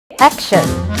Action!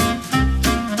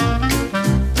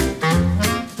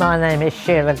 My name is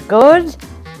Sheelagh Good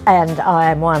and I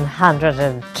am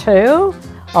 102,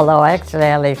 although I actually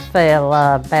only feel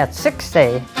about 60.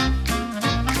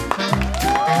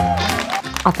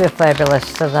 I feel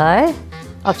fabulous today.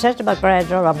 I've said to my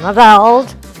granddaughter, I'm not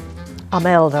old, I'm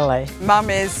elderly. Mum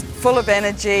is full of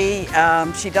energy,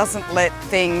 she doesn't let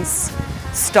things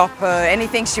stop her.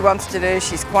 Anything she wants to do,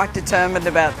 she's quite determined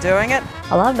about doing it.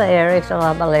 I love my earrings, I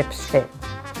love my lipstick.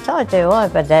 So I do, I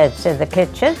have my dance in the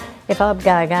kitchen. If I'm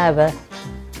going over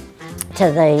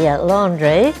to the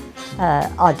laundry,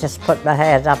 I just put my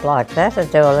hands up like that and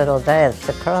do a little dance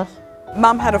across.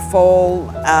 Mum had a fall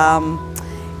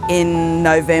in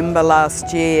November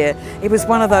last year. It was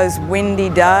one of those windy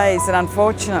days and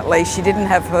unfortunately she didn't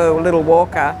have her little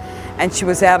walker and she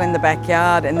was out in the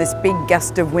backyard and this big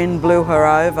gust of wind blew her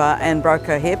over and broke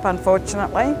her hip,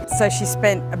 unfortunately. So she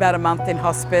spent about a month in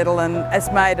hospital and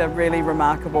has made a really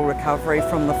remarkable recovery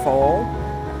from the fall.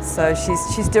 So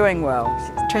she's doing well.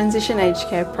 Transition Aged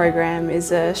Care program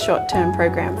is a short-term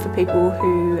program for people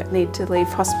who need to leave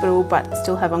hospital but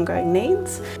still have ongoing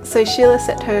needs. So Sheelagh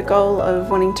set her goal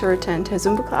of wanting to return to her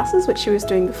Zumba classes, which she was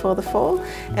doing before the fall,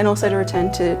 and also to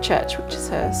return to church, which is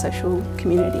her social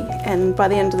community. And by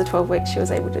the end of the 12 weeks, she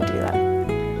was able to do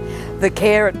that. The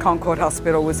care at Concord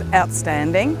Hospital was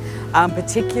outstanding,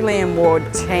 particularly in Ward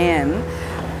 10.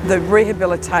 The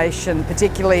rehabilitation,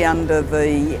 particularly under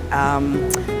the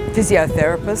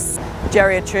physiotherapists,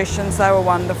 geriatricians, they were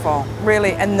wonderful,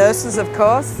 really, and nurses of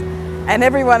course, and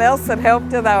everyone else that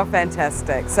helped her, they were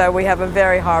fantastic. So we have a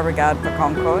very high regard for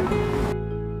Concord.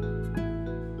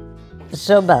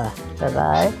 Zumba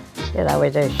today, you know,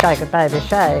 we do shake it baby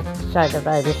shake, shake it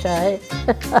baby shake.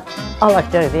 I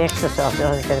like doing the exercise,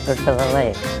 I think it's good for the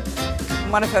legs.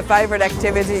 One of her favourite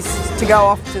activities is to go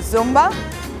off to Zumba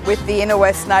with the Inner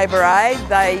West Neighbour Aid.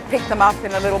 They pick them up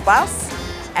in a little bus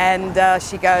and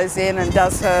she goes in and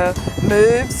does her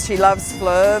moves. She loves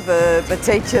Fleur, the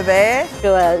teacher there.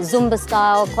 Do a Zumba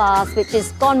style class which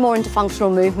has gone more into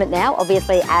functional movement now,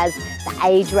 obviously as the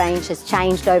age range has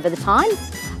changed over the time.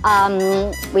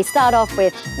 We start off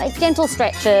with gentle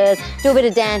stretches, do a bit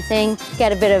of dancing,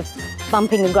 get a bit of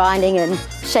bumping and grinding and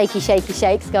shaky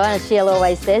shakes going, as Sheelagh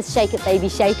always says, shake it baby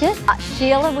shake it.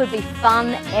 Sheelagh would be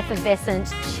fun,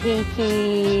 effervescent,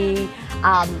 cheeky,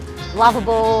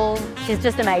 lovable. She's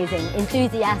just amazing,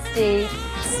 enthusiastic.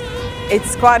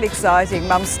 It's quite exciting.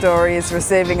 Mum's story is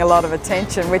receiving a lot of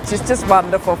attention, which is just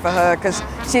wonderful for her because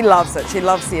she loves it, she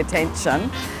loves the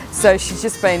attention. So she's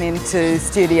just been into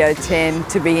Studio 10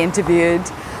 to be interviewed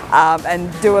and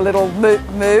do a little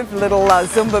little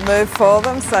Zumba move for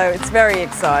them. So it's very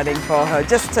exciting for her,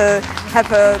 just to have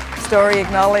her story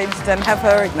acknowledged and have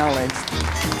her acknowledged.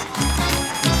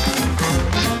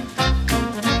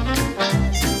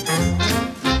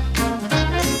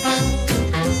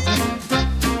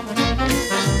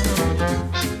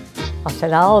 I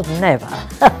said, old never.